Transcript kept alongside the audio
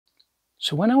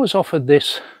So when I was offered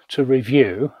this to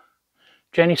review,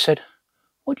 Jenny said,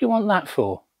 "What do you want that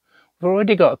for? We've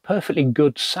already got a perfectly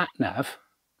good sat-nav."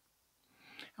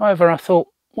 However, I thought,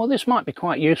 well, this might be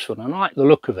quite useful, and I like the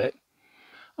look of it.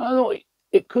 I thought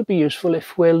it could be useful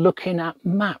if we're looking at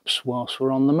maps whilst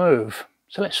we're on the move.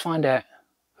 So let's find out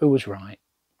who was right.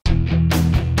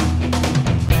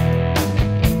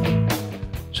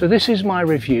 So this is my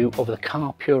review of the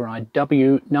Carpuride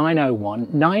W901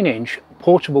 9-inch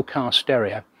portable car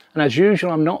stereo. And as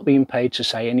usual, I'm not being paid to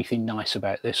say anything nice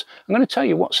about this. I'm going to tell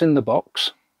you what's in the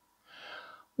box,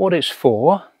 what it's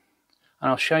for, and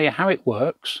I'll show you how it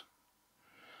works.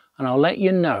 And I'll let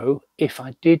you know if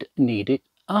I did need it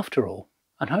after all,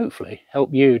 and hopefully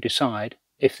help you decide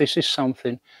if this is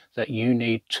something that you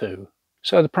need too.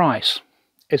 So the price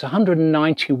is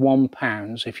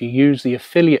 £191 if you use the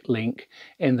affiliate link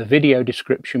in the video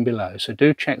description below, so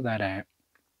do check that out.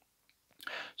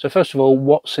 So first of all,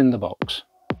 what's in the box?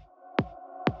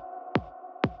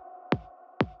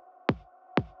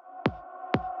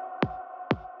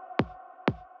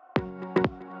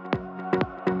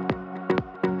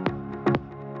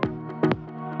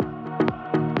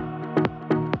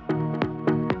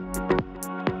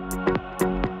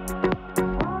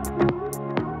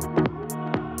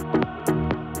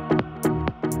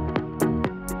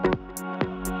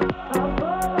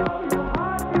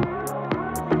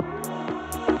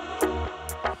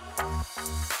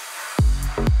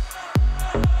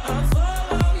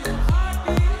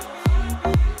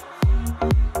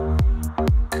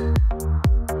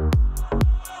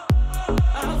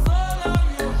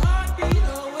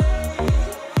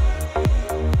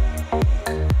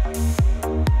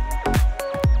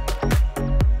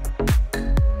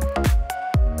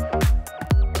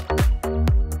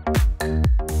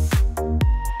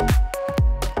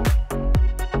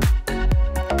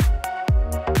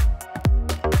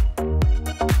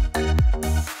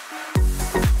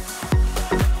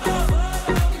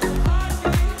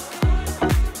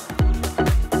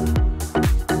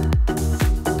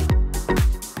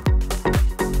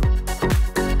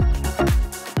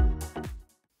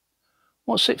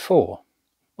 What's it for?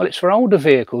 Well, it's for older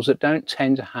vehicles that don't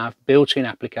tend to have built-in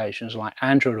applications like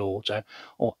Android Auto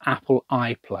or Apple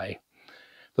iPlay.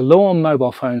 The law on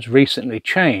mobile phones recently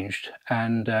changed,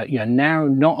 and you're now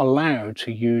not allowed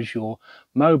to use your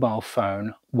mobile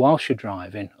phone whilst you're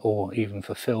driving or even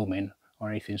for filming or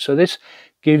anything. So this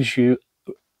gives you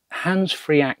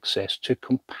hands-free access to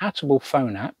compatible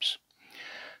phone apps,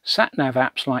 sat-nav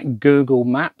apps like Google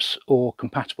Maps or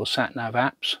compatible sat-nav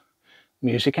apps,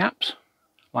 music apps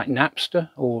like Napster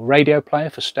or radio player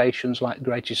for stations like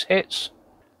Greatest Hits,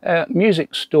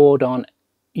 music stored on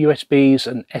USBs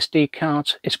and SD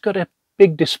cards. It's got a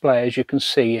big display, as you can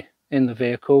see in the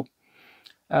vehicle.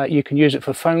 You can use it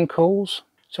for phone calls.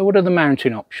 So what are the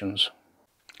mounting options?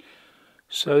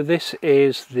 So this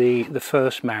is the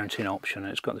first mounting option.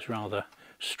 It's got this rather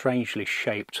strangely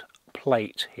shaped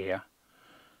plate here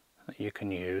that you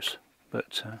can use,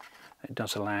 but it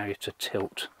does allow you to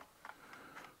tilt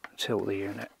the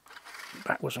unit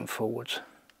backwards and forwards.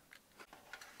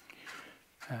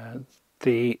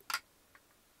 The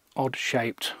odd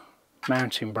shaped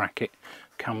mounting bracket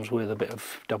comes with a bit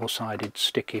of double-sided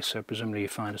sticky, so presumably you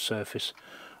find a surface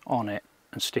on it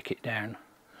and stick it down.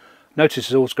 Notice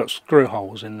it's also got screw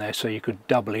holes in there, so you could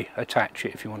doubly attach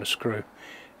it if you want to screw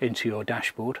into your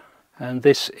dashboard. And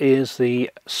this is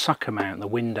the sucker mount, the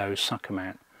Windows sucker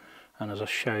mount. And as I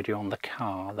showed you on the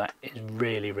car, that is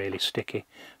really, really sticky.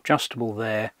 Adjustable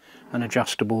there and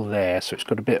adjustable there, so it's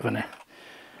got a bit of an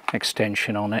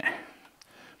extension on it.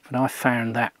 But I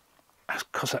found that,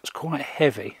 because that's quite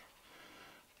heavy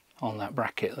on that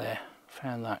bracket there,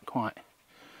 found that quite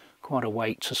a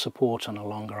weight to support on a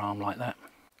longer arm like that.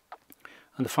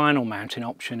 And the final mounting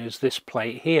option is this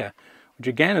plate here, which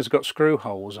again has got screw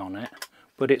holes on it,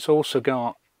 but it's also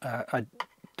got a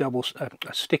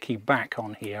sticky back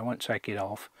on here. I won't take it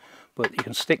off, but you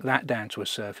can stick that down to a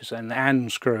surface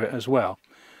and screw it as well,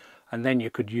 and then you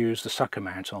could use the sucker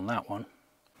mount on that one.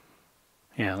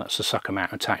 Yeah, that's the sucker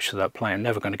mount attached to that plate. I'm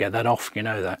never going to get that off, you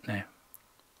know that now.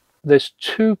 There's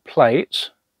two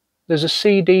plates. There's a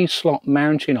CD slot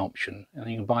mounting option, and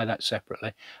you can buy that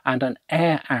separately, and an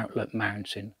air outlet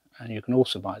mounting, and you can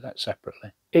also buy that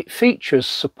separately. It features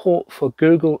support for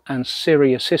Google and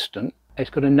Siri Assistant. It's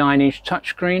got a 9-inch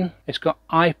touchscreen, it's got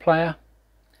iPlayer,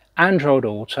 Android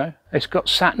Auto, it's got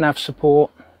sat-nav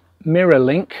support, mirror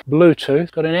link, Bluetooth,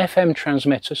 it's got an FM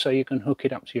transmitter so you can hook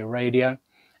it up to your radio.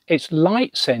 It's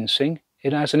light sensing,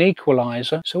 it has an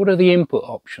equalizer. So what are the input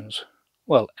options?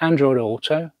 Well, Android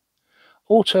Auto,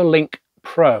 Autolink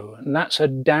Pro, and that's a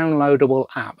downloadable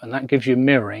app, and that gives you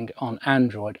mirroring on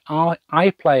Android.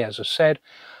 iPlay, as I said,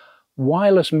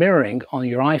 wireless mirroring on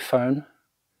your iPhone.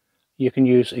 You can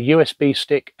use a USB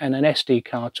stick and an SD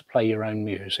card to play your own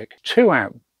music. 2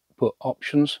 output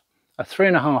options, a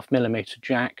 3.5mm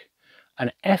jack,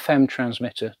 an FM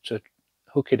transmitter to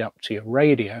hook it up to your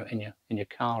radio in your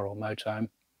car or motorhome.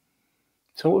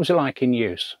 So what was it like in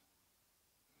use?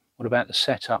 What about the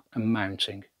setup and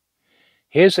mounting?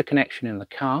 Here's the connection in the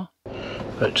car,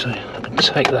 but I can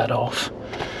take that off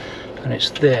and it's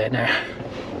there now.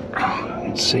 You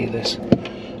can see this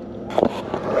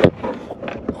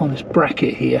on this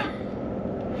bracket here.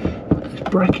 This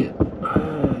bracket,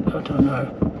 I don't know,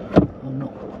 I'm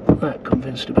not that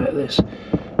convinced about this.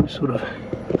 It's sort of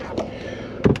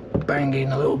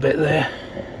banging a little bit there,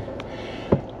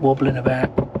 wobbling about,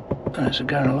 and as it's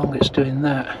going along it's doing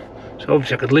that. So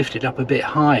obviously I could lift it up a bit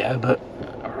higher, but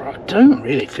I don't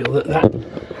really feel that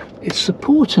it's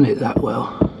supporting it that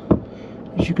well.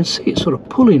 As you can see, it's sort of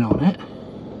pulling on it.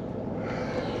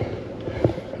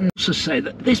 I also say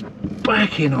that this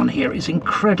backing on here is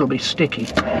incredibly sticky.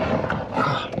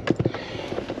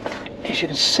 As you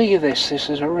can see, this is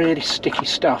a really sticky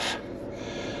stuff,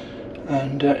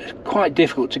 and it's quite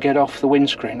difficult to get off the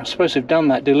windscreen. I suppose they've done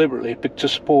that deliberately to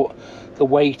support the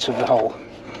weight of the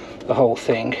whole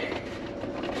thing.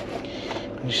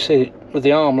 You see, with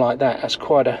the arm like that, that's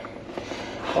quite a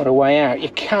way out. You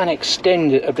can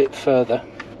extend it a bit further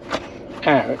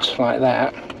out like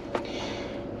that.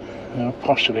 I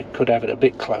possibly could have it a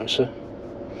bit closer,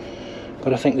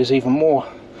 but I think there's even more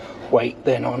weight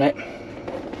then on it.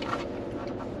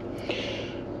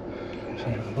 So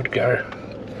it would go.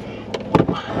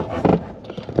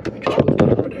 Let me just put the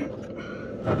camera down.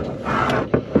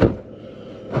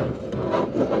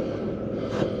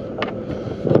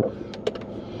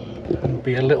 It'll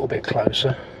be a little bit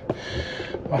closer.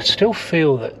 I still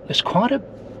feel that there's quite a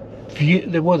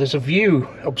view. Well, there's a view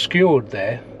obscured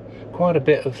there. Quite a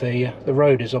bit of the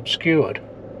road is obscured.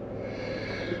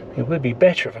 It would be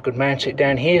better if I could mount it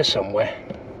down here somewhere.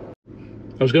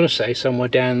 I was going to say somewhere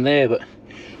down there, but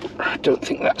I don't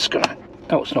think that's going to...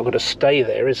 Oh, it's not going to stay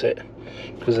there, is it?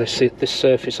 Because this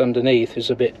surface underneath is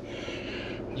a bit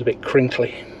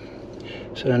crinkly.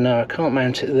 So no, I can't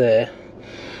mount it there.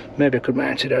 Maybe I could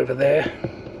mount it over there.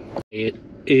 It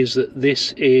is that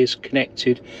this is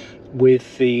connected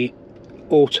with the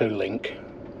Autolink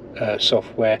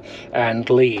software and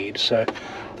lead. So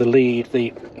the lead,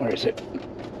 where is it?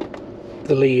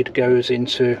 The lead goes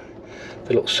into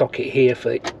the little socket here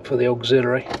for the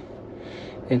auxiliary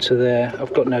into there.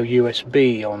 I've got no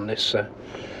USB on this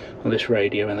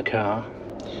radio in the car.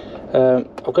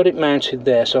 I've got it mounted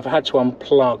there, so I've had to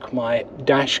unplug my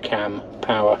dash cam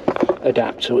power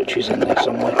adapter, which is in there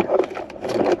somewhere.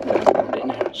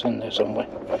 It's in there somewhere.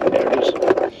 There it is.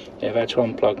 Yeah, I've had to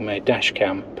unplug my dash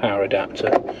cam power adapter,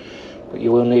 but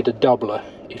you will need a doubler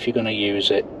if you're going to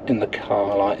use it in the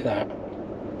car like that.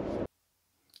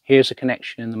 Here's a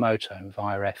connection in the motorhome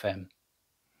via FM.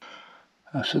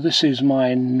 So this is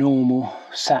my normal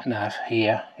sat-nav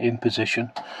here in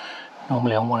position,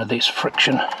 normally on one of these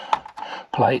friction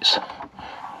plates.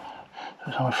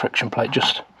 It's on a friction plate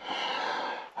just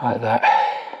like that,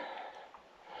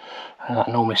 and that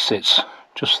normally sits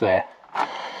just there.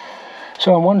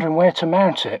 So I'm wondering where to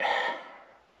mount it.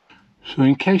 So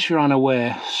in case you're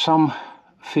unaware, some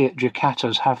Fiat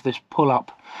Ducatos have this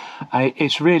pull-up.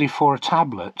 It's really for a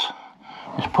tablet.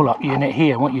 This pull-up unit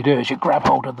here, and what you do is you grab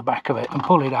hold of the back of it and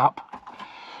pull it up.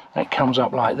 And it comes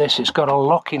up like this. It's got a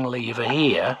locking lever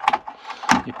here.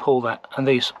 You pull that and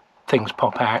these things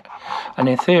pop out. And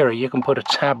in theory you can put a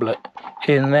tablet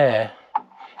in there,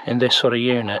 in this sort of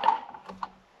unit.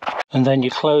 And then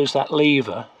you close that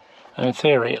lever, and in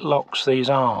theory it locks these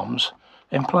arms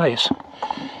in place.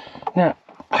 Now,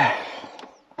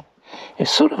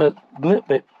 it's sort of a little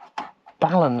bit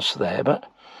balanced there, but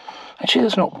actually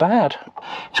that's not bad.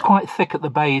 It's quite thick at the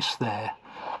base there,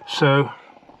 so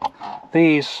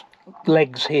these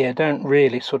legs here don't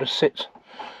really sort of sit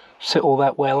all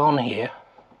that well on here.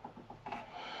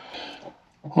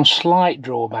 One slight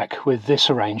drawback with this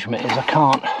arrangement is I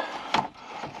can't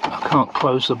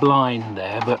close the blind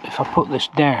there, but if I put this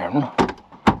down,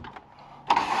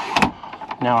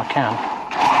 now I can.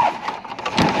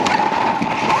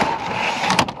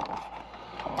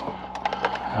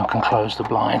 I can close the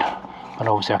blind, but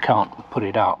obviously I can't put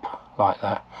it up like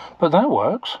that. But that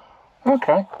works.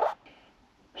 Okay.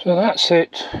 So that's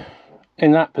it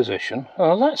in that position.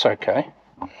 Oh, that's okay.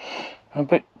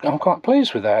 I'm quite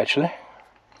pleased with that actually.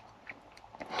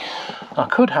 I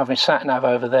could have my sat nav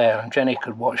over there and Jenny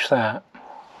could watch that.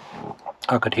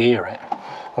 I could hear it.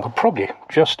 I could probably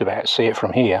just about see it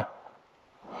from here,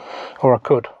 or I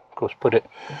could, of course, put it.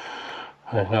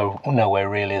 There's nowhere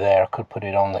really there. I could put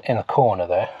it on in the corner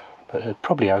there, but it's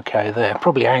probably okay there.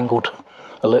 Probably angled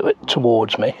a little bit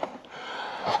towards me,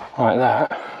 like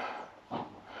that.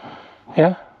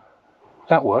 Yeah,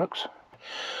 that works.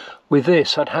 With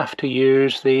this, I'd have to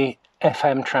use the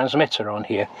FM transmitter on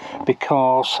here,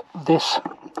 because this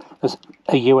is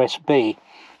a USB,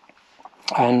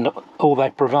 and all they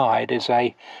provide is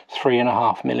a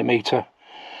 3.5mm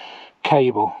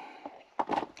cable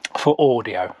for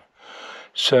audio.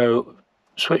 So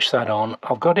switch that on.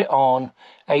 I've got it on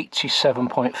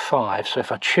 87.5, so if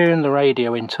I tune the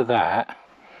radio into that,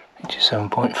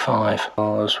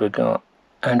 87.5, as we've got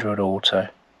Android Auto,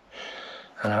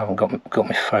 and I haven't got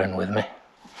my phone with me,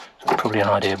 so it's probably an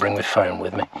idea to bring my phone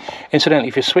with me. Incidentally,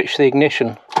 if you switch the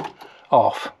ignition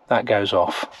off, that goes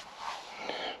off,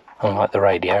 unlike the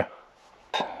radio.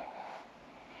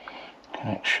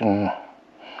 Connection,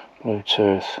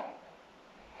 Bluetooth.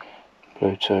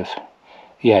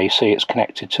 Yeah, you see it's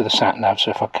connected to the sat nav,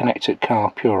 so if I connect it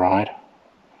Carpuride,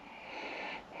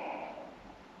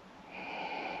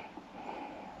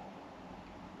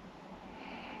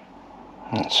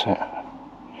 that's it.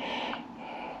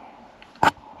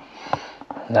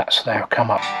 That's now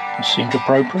come up and seemed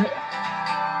appropriate.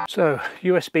 So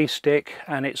USB stick,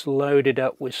 and it's loaded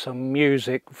up with some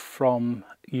music from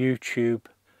YouTube.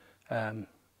 I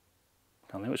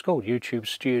think it's called YouTube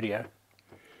Studio.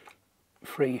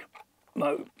 Free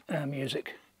low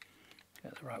music.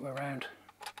 Get the right way around.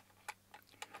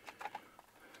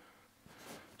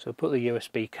 So put the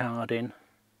USB card in.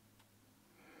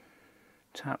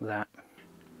 Tap that.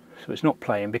 So it's not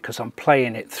playing because I'm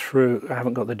playing it through, I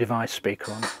haven't got the device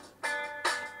speaker on.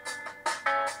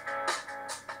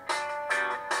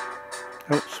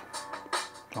 Oops,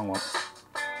 wrong one.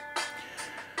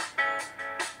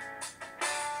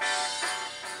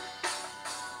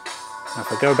 Now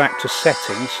if I go back to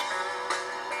settings,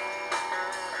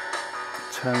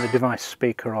 turn the device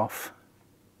speaker off,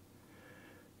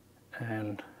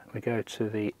 and we go to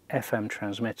the FM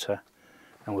transmitter,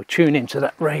 and we'll tune into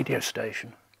that radio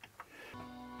station.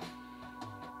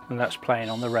 And that's playing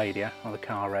on the radio, on the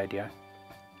car radio.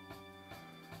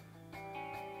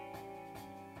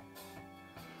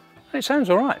 It sounds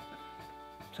alright.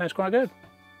 Sounds quite good.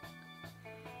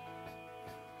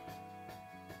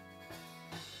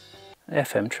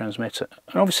 FM transmitter.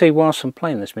 And obviously, whilst I'm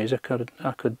playing this music,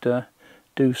 I could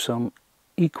do some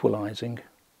equalising.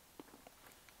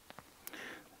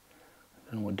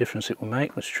 Don't know what difference it will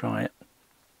make. Let's try it.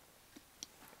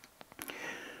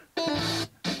 Let's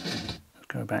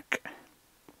go back.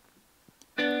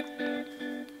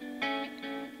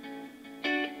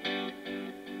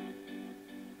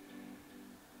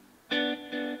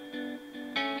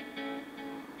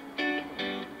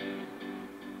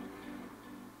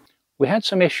 We had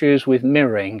some issues with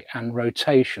mirroring and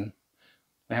rotation.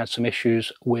 We had some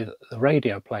issues with the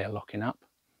radio player locking up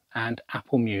and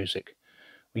Apple Music.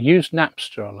 We used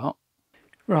Napster a lot.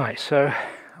 Right, so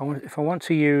if I want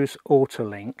to use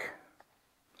Autolink,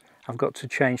 I've got to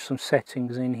change some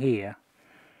settings in here.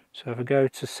 So if I go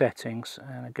to settings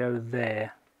and I go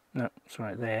there, no, it's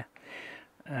right there,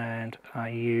 and I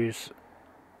use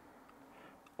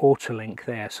Autolink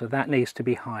there, so that needs to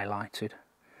be highlighted.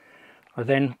 I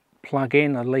then plug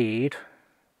in a lead.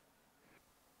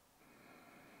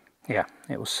 Yeah,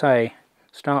 it will say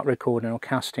start recording or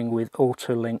casting with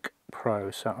Autolink Pro,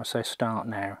 so I'll say start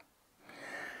now.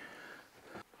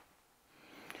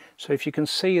 So if you can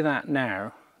see that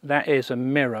now, that is a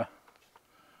mirror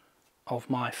of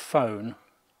my phone.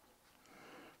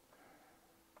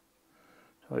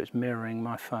 So it's mirroring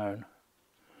my phone.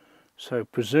 So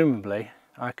presumably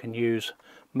I can use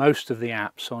most of the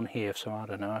apps on here, so I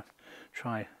don't know,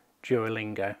 try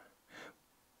Duolingo.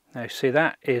 Now see,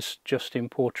 that is just in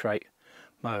portrait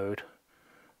mode,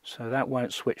 so that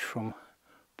won't switch from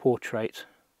portrait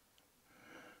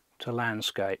to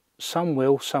landscape. Some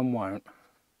will, some won't.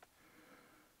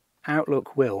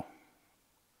 Outlook will.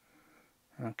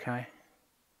 Okay,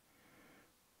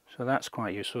 so that's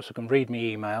quite useful, so I can read my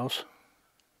emails.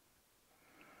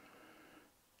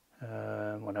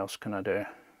 What else can I do?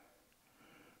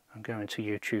 I'm going to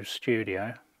YouTube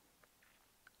Studio,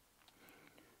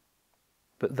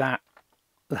 but that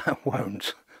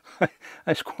won't.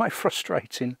 It's quite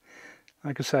frustrating.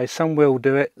 Like I say, some will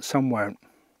do it, some won't.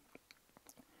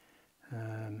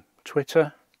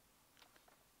 Twitter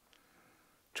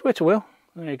will,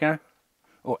 there you go,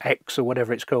 or X or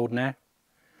whatever it's called now.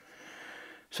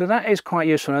 So that is quite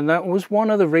useful, and that was one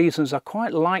of the reasons I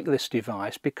quite like this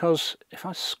device, because if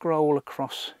I scroll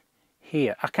across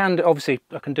here. I can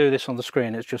do this on the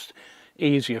screen. It's just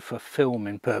easier for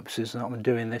filming purposes than I'm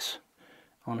doing this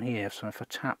on here. So if I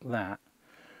tap that,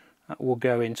 that will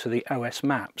go into the OS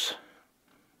maps,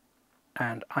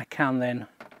 and I can then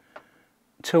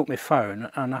tilt my phone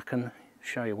and I can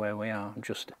show you where we are.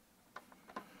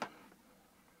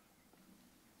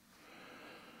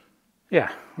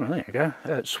 Yeah, well, there you go.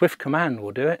 Swift command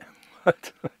will do it.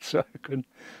 So I can,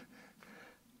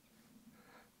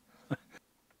 like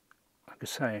I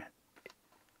say,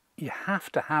 you have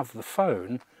to have the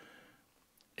phone.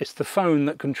 It's the phone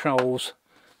that controls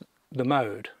the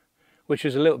mode, which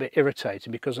is a little bit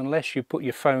irritating, because unless you put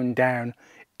your phone down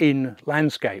in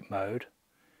landscape mode,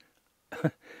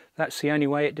 that's the only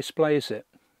way it displays it.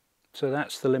 So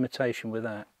that's the limitation with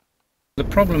that. The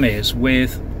problem is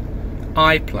with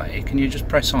iPlay, can you just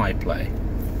press iPlay?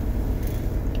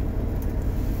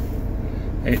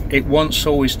 It wants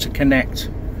always to connect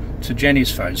to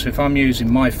Jenny's phone. So if I'm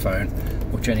using my phone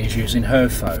or Jenny's using her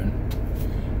phone,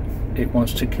 it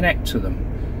wants to connect to them.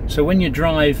 So when you're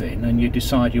driving and you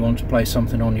decide you want to play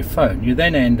something on your phone, you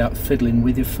then end up fiddling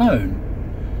with your phone.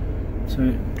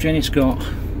 So Jenny's got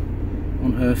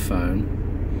on her phone,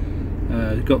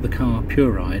 got the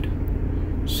Carpuride.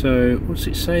 So what's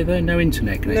it say there? No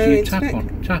internet connection. You tap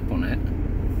on it,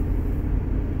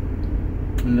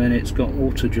 and then it's got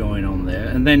auto join on there,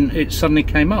 and then it suddenly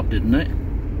came up, didn't it?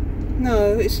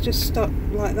 No, it's just stuck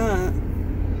like that.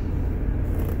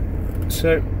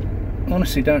 So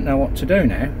honestly don't know what to do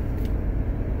now.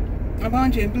 I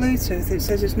find you in Bluetooth, it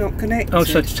says it's not connected. Oh,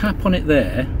 so tap on it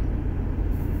there.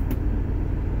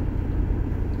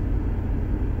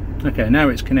 Okay, now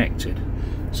it's connected.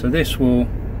 So this will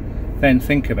then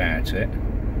think about it.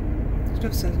 It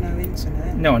still says no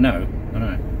internet. No, I know.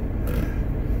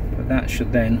 But that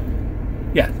should then,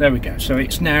 yeah, there we go. So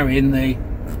it's now in the,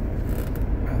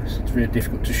 it's really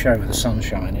difficult to show with the sun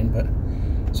shining, but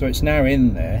so it's now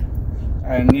in there,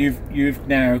 and you've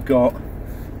now got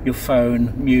your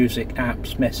phone, music,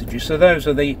 apps, messages. So those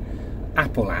are the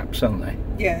Apple apps, aren't they?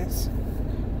 Yes.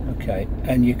 Okay,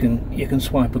 and you can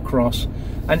swipe across,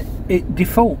 and it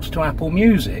defaults to Apple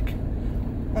Music.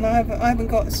 And I haven't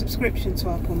got a subscription to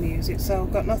Apple Music, so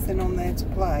I've got nothing on there to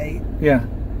play. Yeah.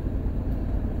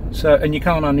 So, and you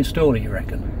can't uninstall it, you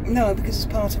reckon? No, because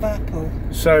it's part of Apple.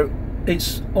 So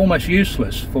it's almost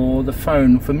useless for the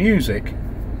phone for music.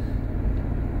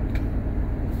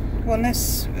 Well,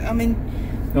 unless, I mean,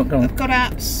 I've got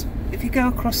apps. If you go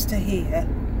across to here,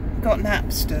 I've got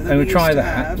Napster. And we try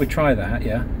that. We try that,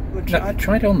 yeah.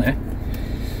 Try it on there.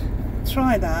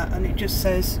 Try that, and it just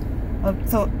says, I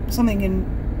thought something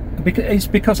in. It's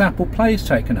because Apple Play's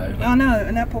taken over. I know,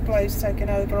 and Apple Play's taken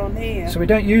over on here. So we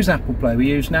don't use Apple Play, we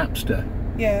use Napster.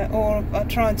 Yeah, or I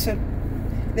tried to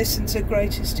listen to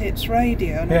Greatest Hits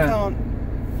Radio, and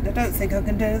I don't think I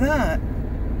can do that.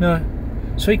 No.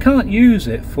 So you can't use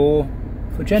it for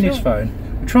Jenny's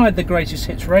phone. We tried the Greatest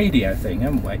Hits Radio thing,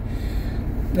 haven't we?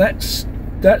 That's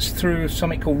through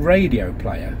something called Radio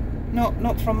Player.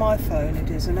 Not from my phone,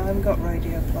 it isn't. I haven't got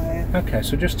Radio Player. Okay,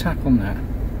 so just tap on that.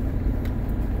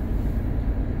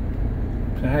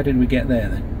 So how did we get there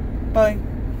then? By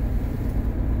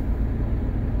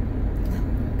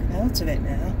out of it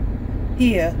now.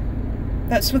 Here,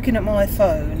 that's looking at my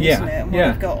phone, isn't it? And what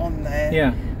I've got on there.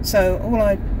 Yeah. So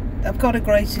I've got a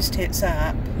Greatest Hits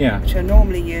app, which I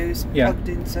normally use plugged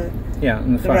into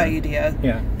the radio.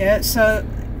 Yeah. Yeah. So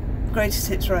Greatest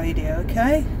Hits Radio,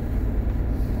 okay.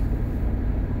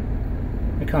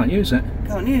 I can't use it.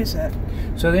 Can't use it.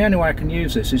 So the only way I can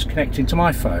use this is connecting to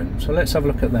my phone. So let's have a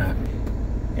look at that.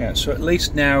 Yeah, so at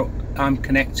least now I'm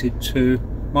connected to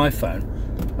my phone.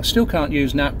 I still can't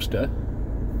use Napster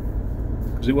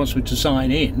because it wants me to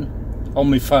sign in on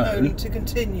my phone. Oh, to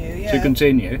continue, yeah. To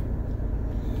continue.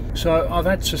 So I've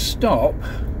had to stop,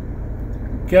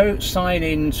 go sign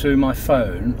into my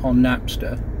phone on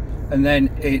Napster, and then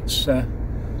I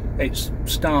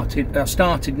started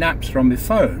Napster on my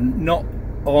phone, not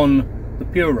on the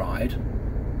Puride.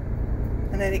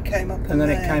 And then it came up. And then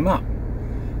it came up,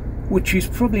 which is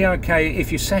probably okay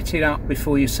if you set it up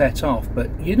before you set off, but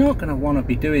you're not going to want to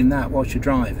be doing that whilst you're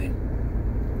driving.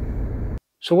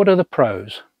 So what are the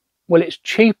pros? Well, it's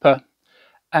cheaper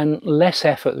and less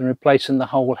effort than replacing the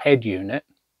whole head unit.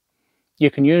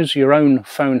 You can use your own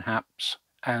phone apps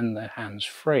and the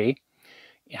hands-free.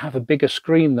 You have a bigger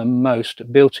screen than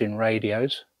most built-in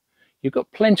radios. You've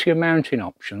got plenty of mounting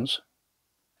options,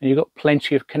 and you've got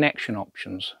plenty of connection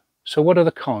options. So what are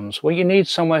the cons? Well, you need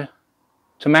somewhere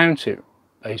to mount it,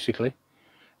 basically.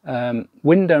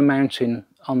 Window mounting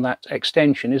on that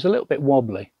extension is a little bit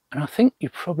wobbly, and I think you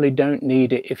probably don't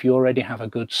need it if you already have a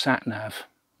good sat-nav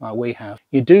like we have,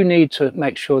 you do need to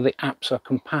make sure the apps are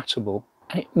compatible.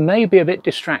 And it may be a bit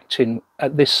distracting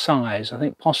at this size. I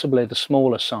think possibly the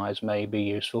smaller size may be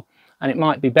useful, and it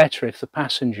might be better if the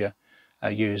passenger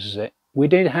uses it. We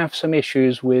did have some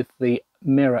issues with the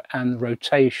mirror and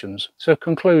rotations. So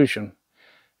conclusion,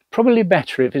 probably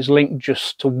better if it's linked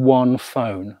just to one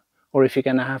phone, or if you're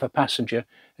going to have a passenger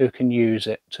who can use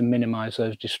it to minimize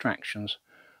those distractions.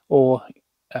 Or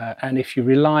and if you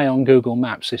rely on Google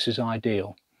Maps, this is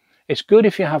ideal. It's good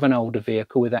if you have an older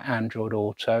vehicle with an Android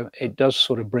Auto. It does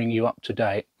sort of bring you up to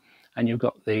date, and you've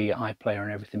got the iPlayer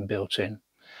and everything built in.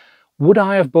 Would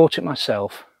I have bought it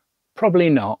myself? Probably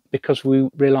not, because we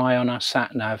rely on our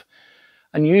sat-nav,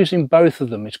 and using both of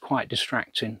them is quite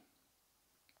distracting.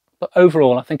 But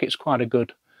overall, I think it's quite a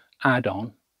good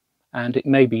add-on, and it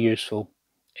may be useful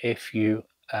if you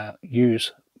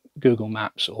use Google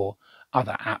Maps or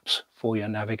other apps for your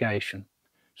navigation.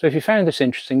 So if you found this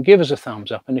interesting, give us a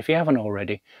thumbs up, and if you haven't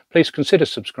already, please consider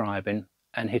subscribing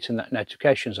and hitting that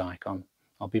notifications icon.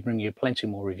 I'll be bringing you plenty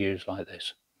more reviews like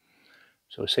this.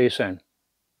 So we'll see you soon.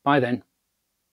 Bye then.